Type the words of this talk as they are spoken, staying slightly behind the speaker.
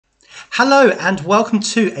Hello and welcome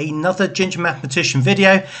to another Ginger Mathematician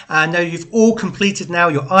video. I know you've all completed now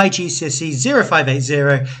your iGCSE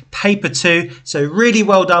 0580 paper 2, so really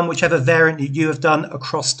well done whichever variant you have done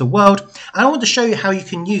across the world. And I want to show you how you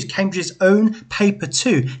can use Cambridge's own paper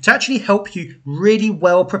 2 to actually help you really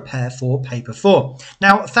well prepare for paper 4.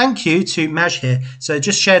 Now thank you to Maj here, so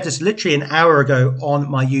just shared this literally an hour ago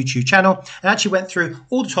on my YouTube channel and actually went through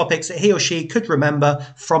all the topics that he or she could remember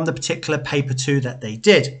from the particular paper 2 that they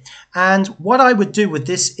did. And what I would do with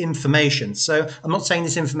this information, so I'm not saying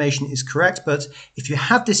this information is correct, but if you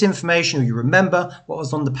have this information or you remember what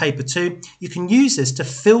was on the paper 2, you can use this to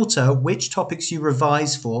filter which topics you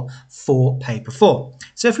revise for paper 4.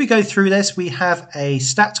 So if we go through this, we have a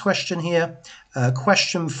stats question here.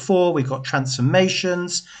 Question 4, we've got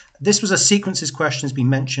transformations. This was a sequences question, has been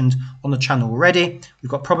mentioned on the channel already. We've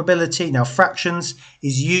got probability. Now fractions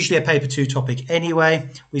is usually a paper 2 topic anyway.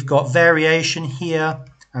 We've got variation here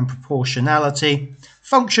and proportionality,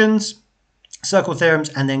 functions, circle theorems,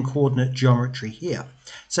 and then coordinate geometry here.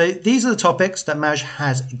 So these are the topics that Maj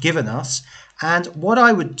has given us. And what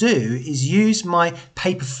I would do is use my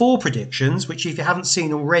paper 4 predictions, which if you haven't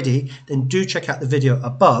seen already, then do check out the video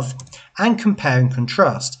above, and compare and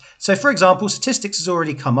contrast. So for example, statistics has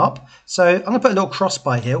already come up. So I'm going to put a little cross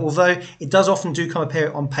by here, although it does often do come up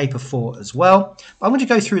here on paper 4 as well. But I'm going to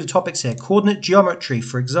go through the topics here. Coordinate geometry,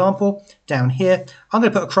 for example, down here. I'm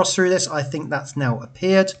going to put a cross through this. I think that's now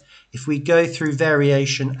appeared. If we go through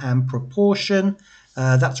variation and proportion,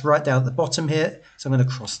 that's right down at the bottom here. So I'm going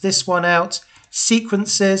to cross this one out.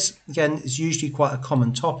 Sequences, again, is usually quite a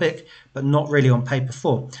common topic, but not really on paper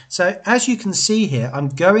 4. So as you can see here, I'm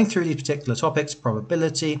going through these particular topics: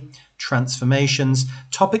 probability, transformations,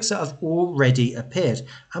 topics that have already appeared.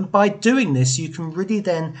 And by doing this, you can really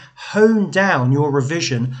then hone down your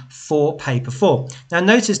revision for paper 4. Now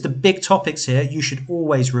notice the big topics here you should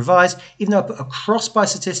always revise. Even though I put a cross by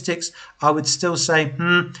statistics, I would still say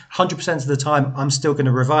 100% of the time I'm still going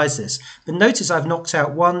to revise this. But notice I've knocked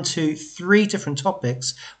out 1, 2, 3 different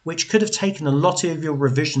topics which could have taken a lot of your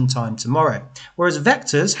revision time tomorrow. Whereas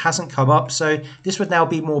vectors hasn't come up, so this would now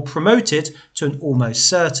be more promoted to an almost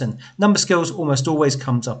certain. Number skills almost always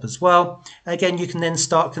comes up as well. Again, you can then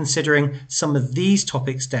start considering some of these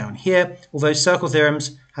topics down here, although circle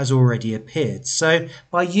theorems has already appeared. So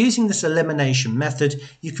by using this elimination method,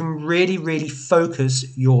 you can really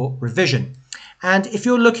focus your revision. And if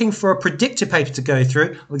you're looking for a predicted paper to go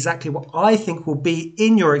through, or exactly what I think will be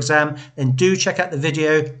in your exam, then do check out the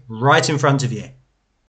video right in front of you.